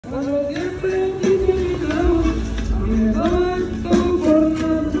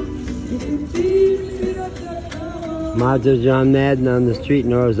Mazda John Madden on the street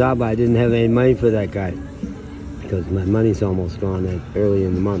in Orizaba. I didn't have any money for that guy because my money's almost gone early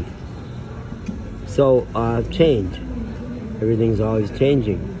in the month. So, change. Everything's always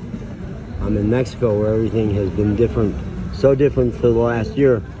changing. I'm in Mexico where everything has been different, so different for the last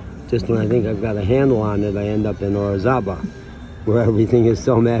year. Just when I think I've got a handle on it, I end up in Orizaba, where everything is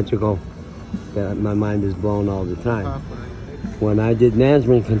so magical that my mind is blown all the time. When I did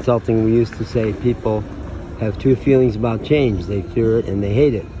management consulting, we used to say people have two feelings about change. They fear it and they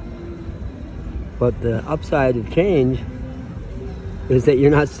hate it. But the upside of change is that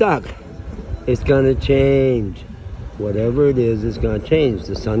you're not stuck. It's gonna change. Whatever it is, it's gonna change.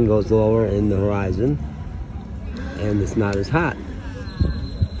 The sun goes lower in the horizon and it's not as hot.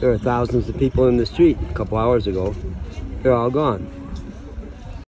 There are thousands of people in the street a couple hours ago. They're all gone.